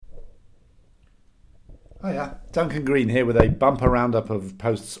Oh yeah, Duncan Green here with a bumper roundup of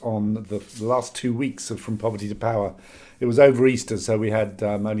posts on the last 2 weeks of From Poverty to Power. It was over Easter, so we had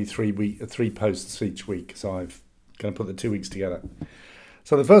only three posts each week. So I've going to put the 2 weeks together.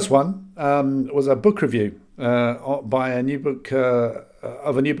 So the first one was a book review by a new book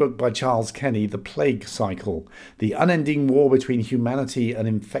of a new book by Charles Kenny, The Plague Cycle: The Unending War Between Humanity and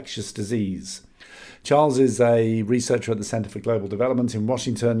Infectious Disease. Charles is a researcher at the Centre for Global Development in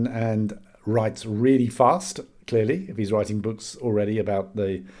Washington and writes really fast, clearly, if he's writing books already about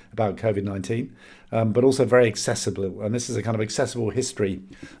COVID-19, but also very accessible. And this is a kind of accessible history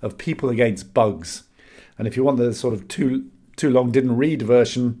of people against bugs. And if you want the sort of too long didn't read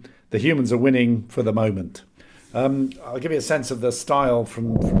version, the humans are winning for the moment. I'll give you a sense of the style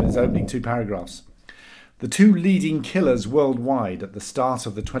from his opening two paragraphs. The two leading killers worldwide at the start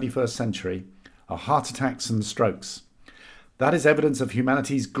of the 21st century are heart attacks and strokes. That is evidence of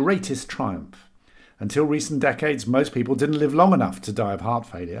humanity's greatest triumph. Until recent decades, most people didn't live long enough to die of heart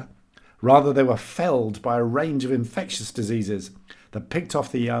failure. Rather, they were felled by a range of infectious diseases that picked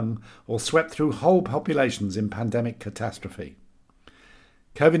off the young or swept through whole populations in pandemic catastrophe.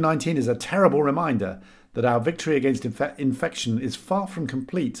 COVID-19 is a terrible reminder that our victory against infection is far from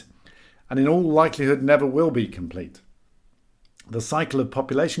complete, and in all likelihood never will be complete. The cycle of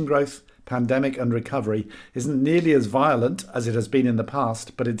population growth, pandemic and recovery isn't nearly as violent as it has been in the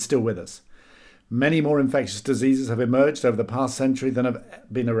past, but it's still with us. Many more infectious diseases have emerged over the past century than have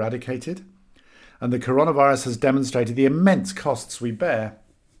been eradicated, and the coronavirus has demonstrated the immense costs we bear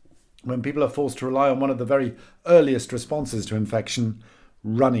when people are forced to rely on one of the very earliest responses to infection,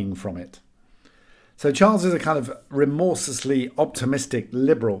 running from it. So Charles is a kind of remorselessly optimistic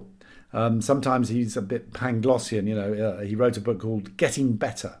liberal. Sometimes he's a bit Panglossian, he wrote a book called Getting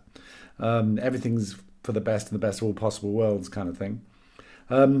Better. Everything's for the best in the best of all possible worlds kind of thing.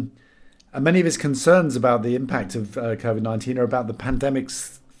 And many of his concerns about the impact of COVID-19 are about the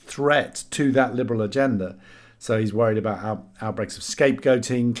pandemic's threat to that liberal agenda. So he's worried about outbreaks of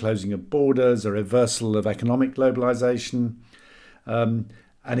scapegoating, closing of borders, a reversal of economic globalization.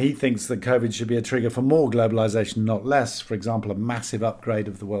 And he thinks that COVID should be a trigger for more globalization, not less. For example, a massive upgrade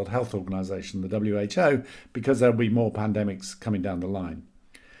of the World Health Organization, the WHO, because there'll be more pandemics coming down the line.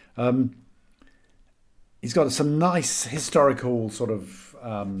 He's got some nice historical sort of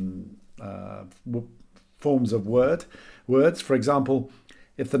forms of words. For example,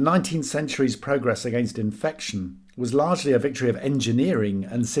 if the 19th century's progress against infection was largely a victory of engineering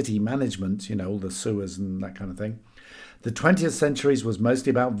and city management, all the sewers and that kind of thing, the 20th century's was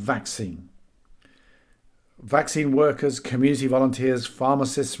mostly about vaccine. Vaccine workers, community volunteers,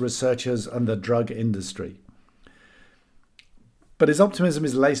 pharmacists, researchers, and the drug industry. But his optimism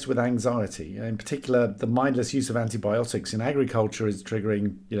is laced with anxiety. In particular, the mindless use of antibiotics in agriculture is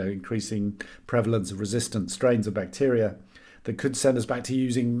triggering, increasing prevalence of resistant strains of bacteria that could send us back to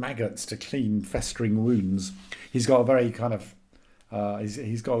using maggots to clean festering wounds. He's got a very kind of,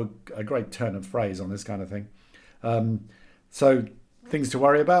 he's got a great turn of phrase on this kind of thing. So things to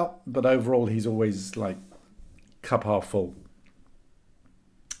worry about, but overall he's always like cup half full.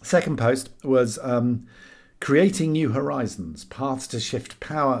 Second post was Creating New Horizons, Paths to Shift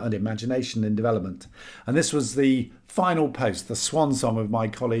Power and Imagination in Development. And this was the final post, the swan song of my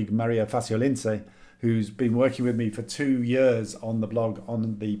colleague Maria Faciolince, who's been working with me for 2 years on the blog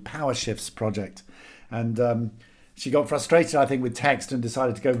on the Power Shifts project. And she got frustrated, I think, with text and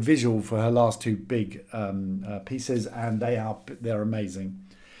decided to go visual for her last two big pieces, and they're amazing.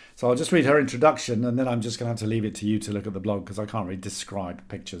 So I'll just read her introduction, and then I'm just going to have to leave it to you to look at the blog because I can't really describe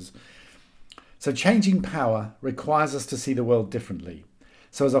pictures. So changing power requires us to see the world differently.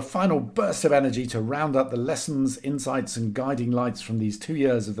 So as a final burst of energy to round up the lessons, insights and guiding lights from these 2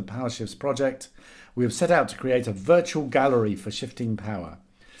 years of the Power Shifts project, we have set out to create a virtual gallery for shifting power.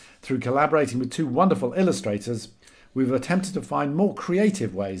 Through collaborating with two wonderful illustrators, we've attempted to find more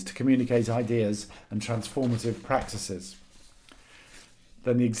creative ways to communicate ideas and transformative practices.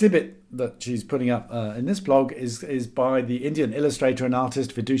 Then the exhibit that she's putting up in this blog is by the Indian illustrator and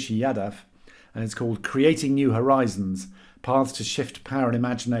artist Vidushi Yadav, and it's called Creating New Horizons, Paths to Shift Power and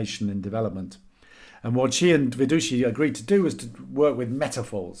Imagination in Development. And what she and Vidushi agreed to do was to work with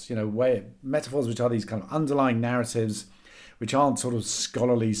metaphors, metaphors which are these kind of underlying narratives, which aren't sort of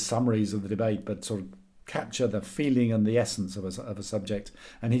scholarly summaries of the debate, but sort of capture the feeling and the essence of a subject.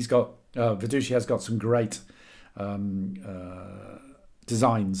 And Vidushi has got some great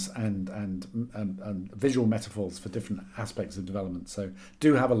designs and visual metaphors for different aspects of development. So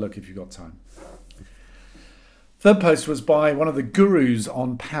do have a look if you've got time. Third post was by one of the gurus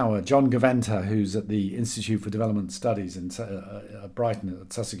on power, John Gaventa, who's at the Institute for Development Studies in Brighton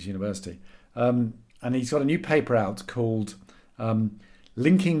at Sussex University. and he's got a new paper out called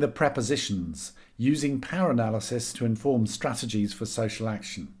Linking the Prepositions, Using Power Analysis to Inform Strategies for Social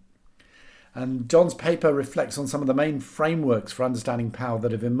Action. And John's paper reflects on some of the main frameworks for understanding power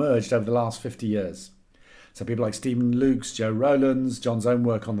that have emerged over the last 50 years. So people like Stephen Luke's, Joe Rowlands, John's own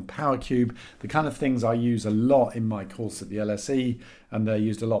work on the power cube, the kind of things I use a lot in my course at the LSE, and they're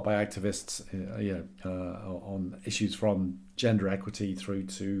used a lot by activists on issues from gender equity through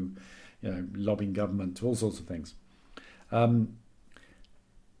to lobbying government, to all sorts of things.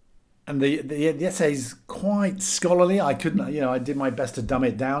 And the essay's quite scholarly. I did my best to dumb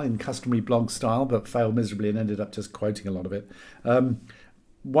it down in customary blog style, but failed miserably and ended up just quoting a lot of it.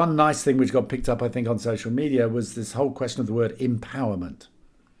 One nice thing which got picked up, I think, on social media was this whole question of the word empowerment.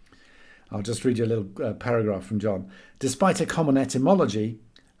 I'll just read you a little paragraph from John. Despite a common etymology,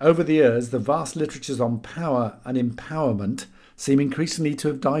 over the years, the vast literatures on power and empowerment seem increasingly to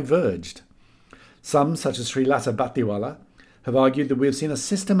have diverged. Some, such as Srilata Bhattiwala, have argued that we have seen a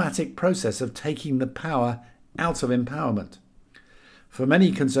systematic process of taking the power out of empowerment. For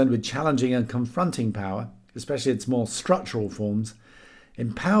many concerned with challenging and confronting power, especially its more structural forms,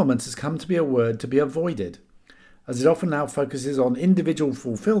 empowerment has come to be a word to be avoided, as it often now focuses on individual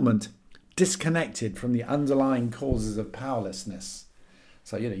fulfillment disconnected from the underlying causes of powerlessness.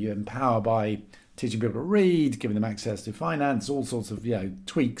 So, you empower by teaching people to read, giving them access to finance, all sorts of,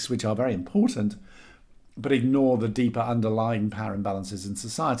 tweaks which are very important, but ignore the deeper underlying power imbalances in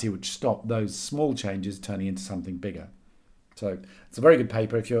society which stop those small changes turning into something bigger. So it's a very good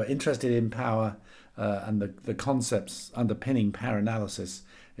paper. If you're interested in power and the concepts underpinning power analysis,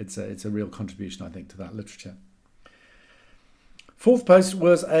 it's a real contribution, I think, to that literature. Fourth post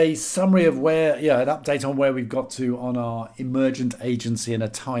was a summary of an update on where we've got to on our Emergent Agency in a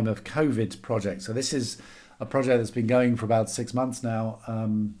Time of COVID project. So this is a project that's been going for about 6 months now,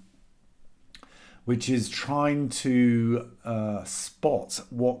 which is trying to spot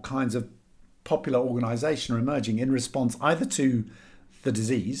what kinds of popular organisation are emerging in response either to the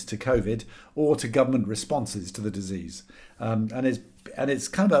disease, to COVID, or to government responses to the disease. And it's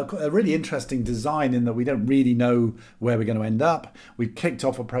kind of a really interesting design in that we don't really know where we're going to end up. We've kicked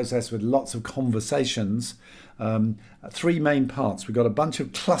off a process with lots of conversations. 3 main parts. We've got a bunch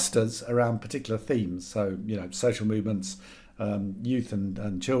of clusters around particular themes. So, social movements, youth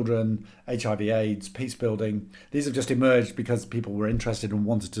and children, HIV/AIDS, peace building. These have just emerged because people were interested and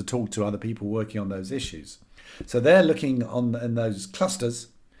wanted to talk to other people working on those issues. So they're looking in those clusters.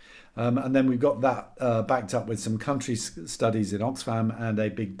 And then we've got that backed up with some country studies in Oxfam and a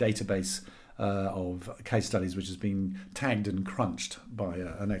big database of case studies, which has been tagged and crunched by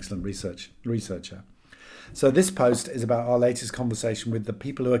an excellent researcher. So this post is about our latest conversation with the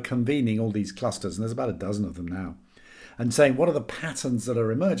people who are convening all these clusters, and there's about a dozen of them now, and saying what are the patterns that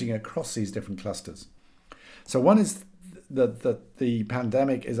are emerging across these different clusters. So one is that the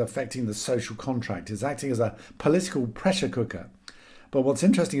pandemic is affecting the social contract, is acting as a political pressure cooker. But what's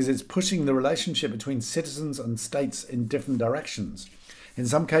interesting is it's pushing the relationship between citizens and states in different directions. In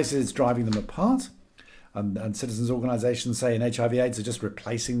some cases, it's driving them apart. And citizens' organisations say in HIV/AIDS are just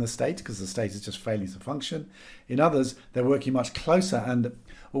replacing the state because the state is just failing to function. In others, they're working much closer, and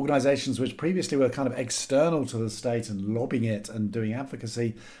organisations which previously were kind of external to the state and lobbying it and doing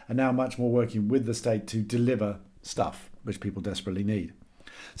advocacy are now much more working with the state to deliver stuff which people desperately need.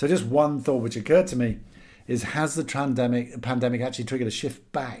 So just one thought which occurred to me is, has the pandemic actually triggered a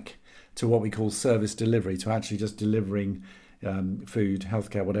shift back to what we call service delivery, to actually just delivering food,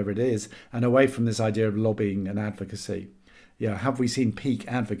 healthcare, whatever it is, and away from this idea of lobbying and advocacy? Have we seen peak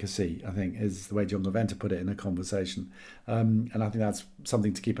advocacy, I think, is the way John Gaventa put it in a conversation. And I think that's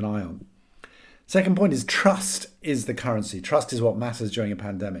something to keep an eye on. Second point is trust is the currency. Trust is what matters during a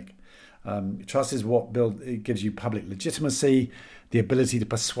pandemic. Trust is what it gives you public legitimacy, the ability to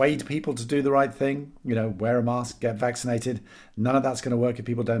persuade people to do the right thing, wear a mask, get vaccinated. None of that's going to work if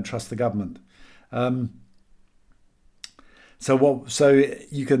people don't trust the government. So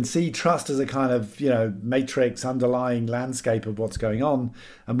you can see trust as a kind of, matrix, underlying landscape of what's going on.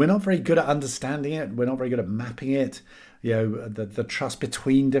 And we're not very good at understanding it. We're not very good at mapping it. The trust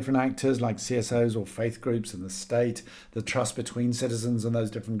between different actors like CSOs or faith groups and the state, the trust between citizens and those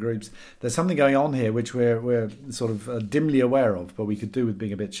different groups. There's something going on here which we're sort of dimly aware of, but we could do with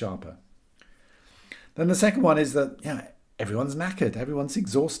being a bit sharper. Then the second one is that, everyone's knackered. Everyone's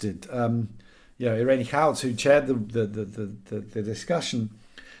exhausted. Irene Hout, who chaired the discussion,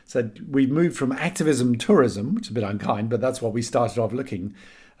 said we've moved from activism tourism, which is a bit unkind, but that's what we started off looking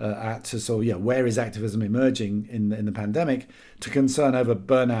at. So where is activism emerging in the pandemic, to concern over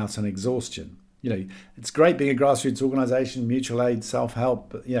burnout and exhaustion. It's great being a grassroots organisation, mutual aid,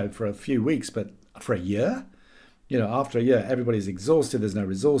 self-help, for a few weeks, but for a year. After a year, everybody's exhausted, there's no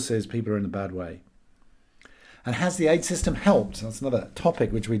resources, people are in a bad way. And has the aid system helped? That's another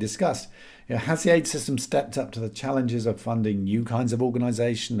topic which we discussed. Has the aid system stepped up to the challenges of funding new kinds of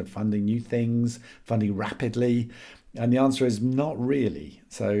organisation, of funding new things, funding rapidly? And the answer is not really.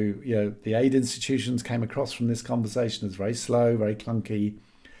 So, the aid institutions came across from this conversation as very slow, very clunky,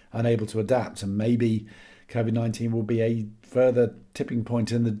 unable to adapt. And maybe COVID-19 will be a further tipping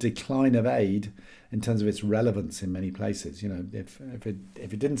point in the decline of aid in terms of its relevance in many places. If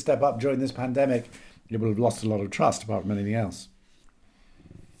it didn't step up during this pandemic, it will have lost a lot of trust apart from anything else.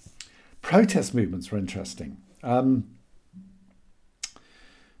 Protest movements were interesting.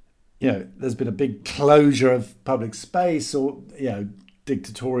 There's been a big closure of public space, or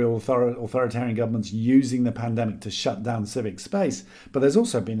dictatorial authoritarian governments using the pandemic to shut down civic space. But there's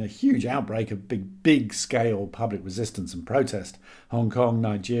also been a huge outbreak of big scale public resistance and protest. Hong Kong,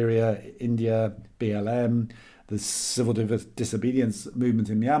 Nigeria, India, BLM, the civil disobedience movement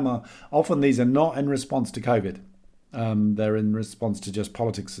in Myanmar. Often these are not in response to COVID. They're in response to just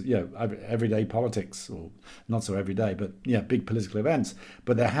politics, everyday politics, or not so everyday, but big political events.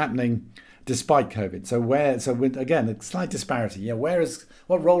 But they're happening despite COVID. Again, a slight disparity.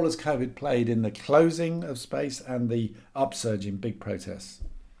 What role has COVID played in the closing of space and the upsurge in big protests?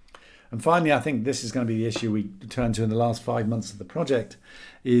 And finally, I think this is going to be the issue we turn to in the last 5 months of the project,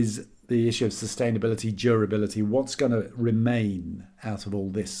 is the issue of sustainability, durability. What's going to remain out of all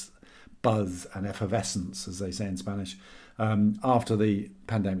this buzz and effervescence, as they say in Spanish, after the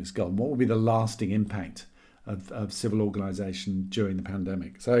pandemic's gone? What will be the lasting impact of civil organisation during the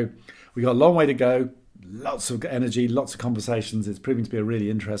pandemic? So we've got a long way to go, lots of energy, lots of conversations. It's proving to be a really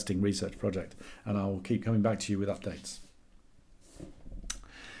interesting research project, and I'll keep coming back to you with updates.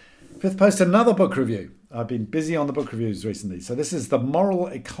 Fifth post, another book review. I've been busy on the book reviews recently. So this is The Moral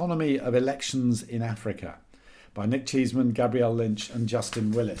Economy of Elections in Africa by Nick Cheesman, Gabrielle Lynch and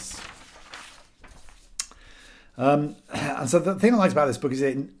Justin Willis. And so the thing I liked about this book is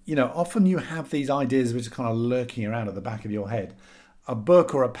often you have these ideas which are kind of lurking around at the back of your head. A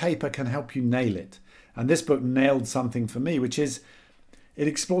book or a paper can help you nail it. And this book nailed something for me, which is it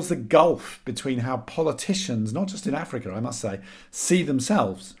explores the gulf between how politicians, not just in Africa, I must say, see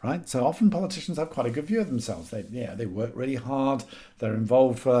themselves, right? So often politicians have quite a good view of themselves. They work really hard. They're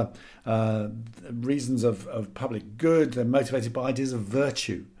involved for reasons of public good. They're motivated by ideas of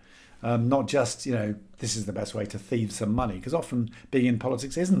virtue. Not just, this is the best way to thieve some money, because often being in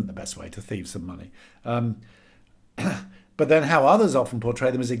politics isn't the best way to thieve some money. But then how others often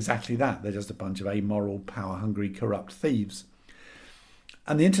portray them is exactly that. They're just a bunch of amoral, power-hungry, corrupt thieves.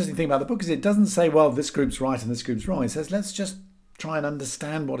 And the interesting thing about the book is it doesn't say, well, this group's right and this group's wrong. It says, let's just try and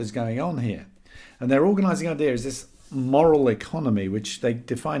understand what is going on here. And their organising idea is this moral economy, which they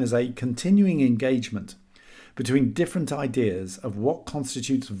define as a continuing engagement between different ideas of what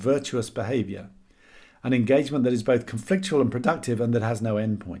constitutes virtuous behaviour, an engagement that is both conflictual and productive and that has no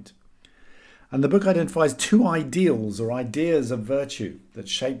endpoint. And the book identifies two ideals or ideas of virtue that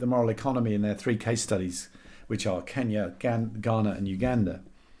shape the moral economy in their 3 case studies, which are Kenya, Ghana and Uganda.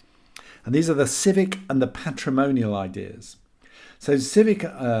 And these are the civic and the patrimonial ideas. So civic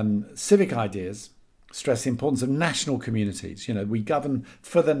ideas stress the importance of national communities. We govern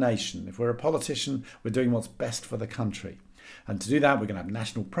for the nation. If we're a politician, we're doing what's best for the country. And to do that, we're going to have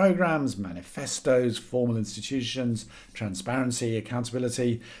national programs, manifestos, formal institutions, transparency,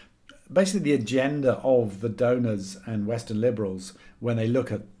 accountability, basically the agenda of the donors and Western liberals when they look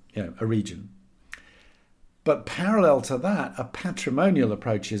at a region. But parallel to that are patrimonial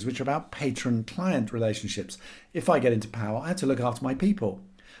approaches, which are about patron-client relationships. If I get into power, I have to look after my people.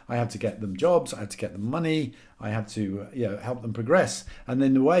 I have to get them jobs, I have to get them money, I have to help them progress. And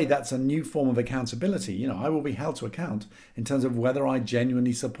in a way, that's a new form of accountability. I will be held to account in terms of whether I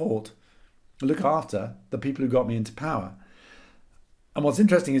genuinely support, look after the people who got me into power. And what's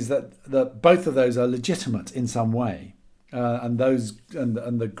interesting is that both of those are legitimate in some way. And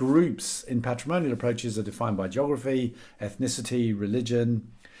the groups in patrimonial approaches are defined by geography, ethnicity,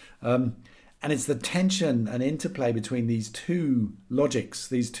 religion. And it's the tension and interplay between these two logics,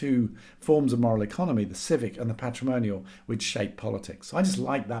 these two forms of moral economy, the civic and the patrimonial, which shape politics. So I just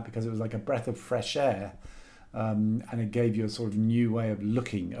liked that because it was like a breath of fresh air. And it gave you a sort of new way of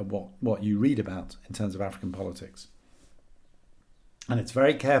looking at what you read about in terms of African politics. And it's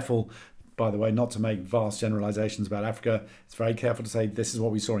very careful, by the way, not to make vast generalizations about Africa. It's very careful to say this is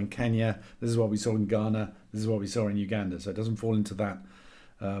what we saw in Kenya, this is what we saw in Ghana, this is what we saw in Uganda. So it doesn't fall into that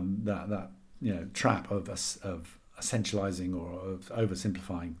trap of essentializing or of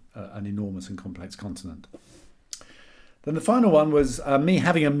oversimplifying an enormous and complex continent. Then the final one was me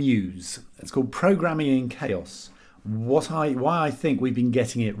having a muse. It's called Programming in Chaos. Why I think we've been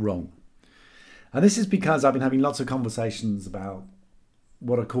getting it wrong. And this is because I've been having lots of conversations about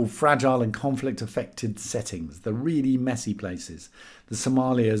what are called fragile and conflict-affected settings, the really messy places, the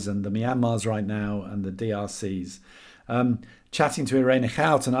Somalias and the Myanmars right now and the DRCs. Chatting to Irene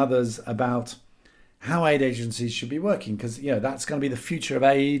Hout and others about how aid agencies should be working, because that's going to be the future of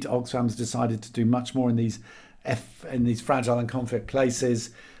aid. Oxfam's decided to do much more in these fragile and conflict places.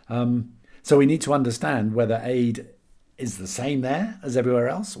 So we need to understand whether aid is the same there as everywhere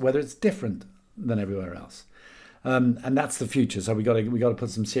else, whether it's different than everywhere else. And that's the future. So we got to put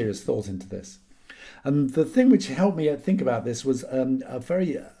some serious thought into this. And the thing which helped me think about this was a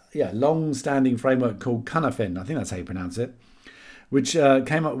very long-standing framework called CUNAFIN. I think that's how you pronounce it, which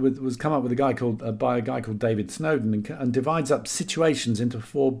was come up with by a guy called David Snowden, and divides up situations into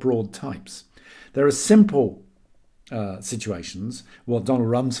 4 broad types. There are simple situations, what Donald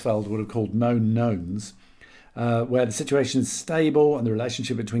Rumsfeld would have called known knowns, where the situation is stable and the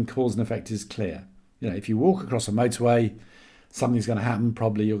relationship between cause and effect is clear. If you walk across a motorway, something's going to happen,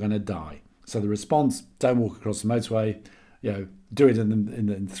 probably you're going to die. So the response, don't walk across the motorway, do it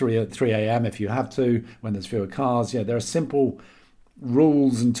in 3 a.m. if you have to, when there's fewer cars. There are simple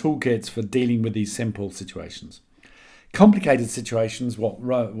rules and toolkits for dealing with these simple situations. Complicated situations, what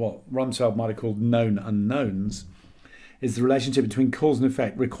Rumsfeld might have called known unknowns, is the relationship between cause and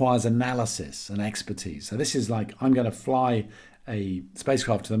effect requires analysis and expertise. So this is like, I'm going to fly a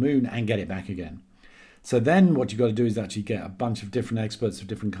spacecraft to the moon and get it back again. So then what you've got to do is actually get a bunch of different experts of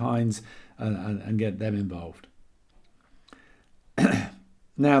different kinds and get them involved.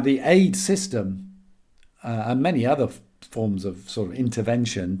 Now, the aid system and many other forms of sort of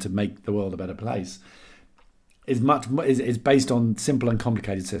intervention to make the world a better place is based on simple and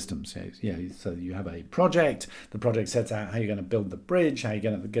complicated systems. So you have a project. The project sets out how you're going to build the bridge, how you're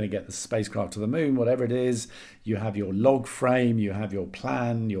going to get the spacecraft to the moon, whatever it is. You have your log frame, you have your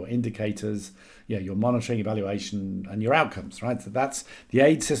plan, your indicators, your monitoring, evaluation, and your outcomes. Right. So that's the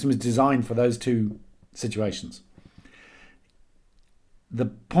aid system is designed for those 2 situations. The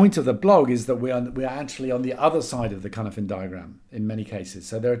point of the blog is that we are actually on the other side of the CUNAFIN diagram in many cases.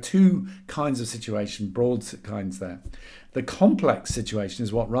 So there are 2 kinds of situation, broad kinds there. The complex situation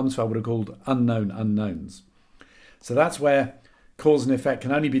is what Rumsfeld would have called unknown unknowns. So that's where cause and effect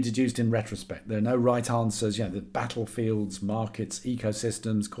can only be deduced in retrospect. There are no right answers. The battlefields, markets,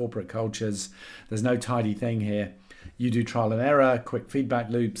 ecosystems, corporate cultures. There's no tidy thing here. You do trial and error, quick feedback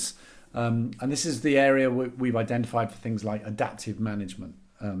loops. And this is the area we've identified for things like adaptive management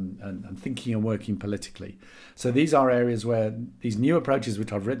and thinking and working politically. So these are areas where these new approaches,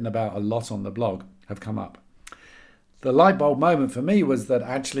 which I've written about a lot on the blog, have come up. The light bulb moment for me was that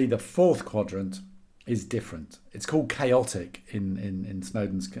actually the 4th quadrant is different. It's called chaotic in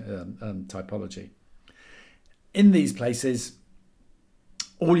Snowden's typology. In these places,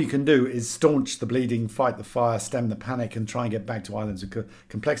 all you can do is staunch the bleeding, fight the fire, stem the panic, and try and get back to islands of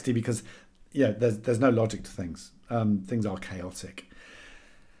complexity because, there's no logic to things. Things are chaotic.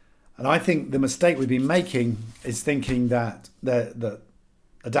 And I think the mistake we've been making is thinking that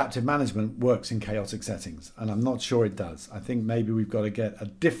adaptive management works in chaotic settings. And I'm not sure it does. I think maybe we've got to get a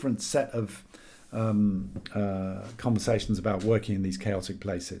different set of conversations about working in these chaotic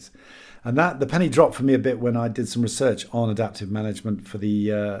places. And that the penny dropped for me a bit when I did some research on adaptive management for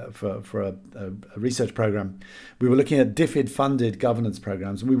a research program. We were looking at DFID funded governance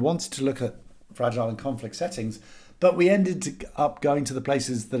programs, and we wanted to look at fragile and conflict settings, but we ended up going to the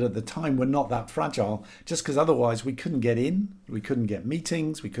places that at the time were not that fragile, just because otherwise we couldn't get in, we couldn't get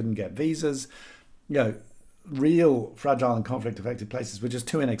meetings, we couldn't get visas. Real fragile and conflict affected places were just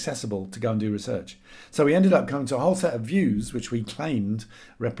too inaccessible to go and do research. So we ended up coming to a whole set of views which we claimed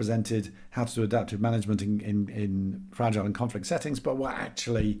represented how to do adaptive management in fragile and conflict settings, but were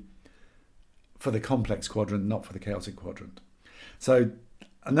actually for the complex quadrant, not for the chaotic quadrant. So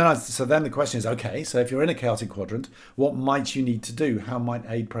then the question is, okay, so if you're in a chaotic quadrant, what might you need to do? How might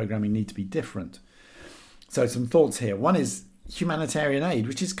aid programming need to be different? So some thoughts here. One is humanitarian aid,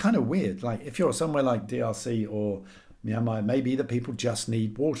 which is kind of weird. Like if you're somewhere like DRC or Myanmar, it may be that people just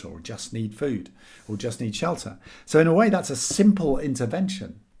need water or just need food or just need shelter. So in a way, that's a simple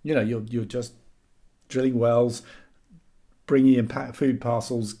intervention. You're just drilling wells, bringing in food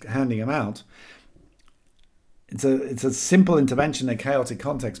parcels, handing them out. It's a simple intervention in a chaotic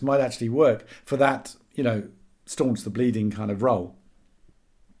context might actually work for that, staunch the bleeding kind of role.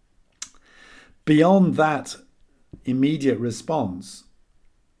 Beyond that immediate response,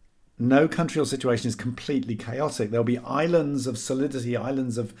 no country or situation is completely chaotic. There'll be islands of solidity,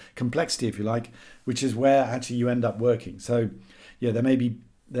 islands of complexity, if you like, which is where actually you end up working. So, yeah, there may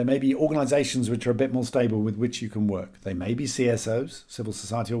be organisations which are a bit more stable with which you can work. They may be CSOs, civil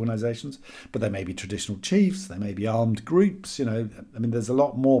society organisations, but they may be traditional chiefs. They may be armed groups. There's a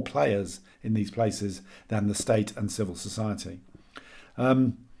lot more players in these places than the state and civil society.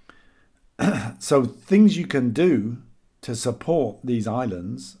 So things you can do to support these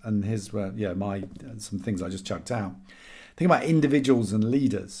islands, and here's where some things I just chucked out. Think about individuals and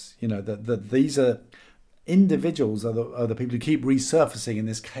leaders. That these are individuals are the people who keep resurfacing in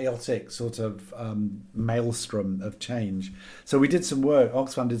this chaotic sort of maelstrom of change. So we did some work.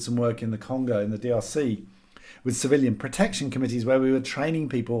 Oxfam did some work in the Congo, in the DRC, with civilian protection committees, where we were training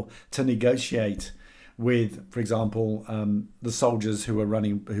people to negotiate with, for example, the soldiers who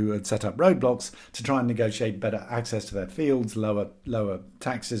had set up roadblocks to try and negotiate better access to their fields, lower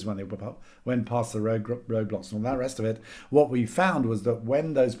taxes when they went past the roadblocks and all that rest of it. What we found was that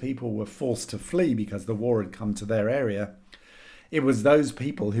when those people were forced to flee because the war had come to their area, it was those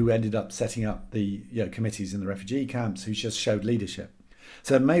people who ended up setting up the committees in the refugee camps who just showed leadership.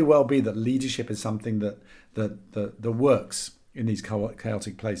 So it may well be that leadership is something that works in these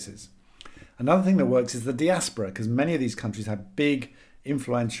chaotic places. Another thing that works is the diaspora, because many of these countries have big,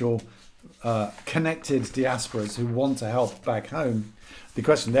 influential, connected diasporas who want to help back home. The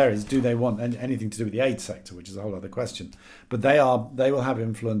question there is, do they want anything to do with the aid sector, which is a whole other question. But they will have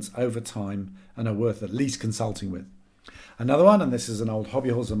influence over time and are worth at least consulting with. Another one, and this is an old hobby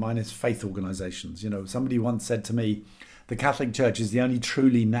horse of mine, is faith organisations. Somebody once said to me, the Catholic Church is the only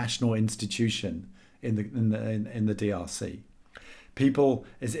truly national institution in the DRC. People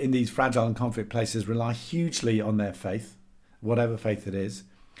in these fragile and conflict places rely hugely on their faith, whatever faith it is.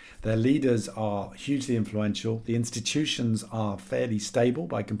 Their leaders are hugely influential. The institutions are fairly stable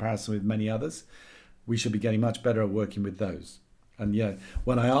by comparison with many others. We should be getting much better at working with those. And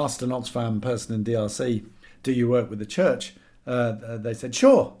when I asked an Oxfam person in DRC, do you work with the church? They said,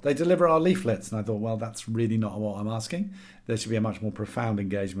 sure, they deliver our leaflets. And I thought, well, that's really not what I'm asking. There should be a much more profound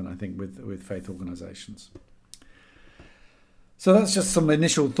engagement, I think, with faith organisations. So that's just some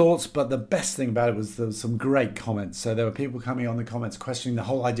initial thoughts, but the best thing about it was there was some great comments. So there were people coming on the comments questioning the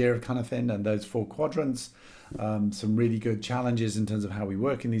whole idea of Cynefin and those 4 quadrants, some really good challenges in terms of how we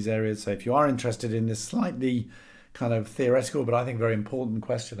work in these areas. So if you are interested in this slightly kind of theoretical, but I think very important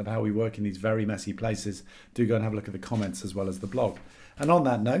question of how we work in these very messy places, do go and have a look at the comments as well as the blog. And on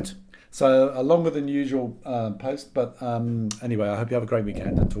that note, so a longer than usual post, but anyway, I hope you have a great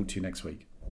weekend and talk to you next week.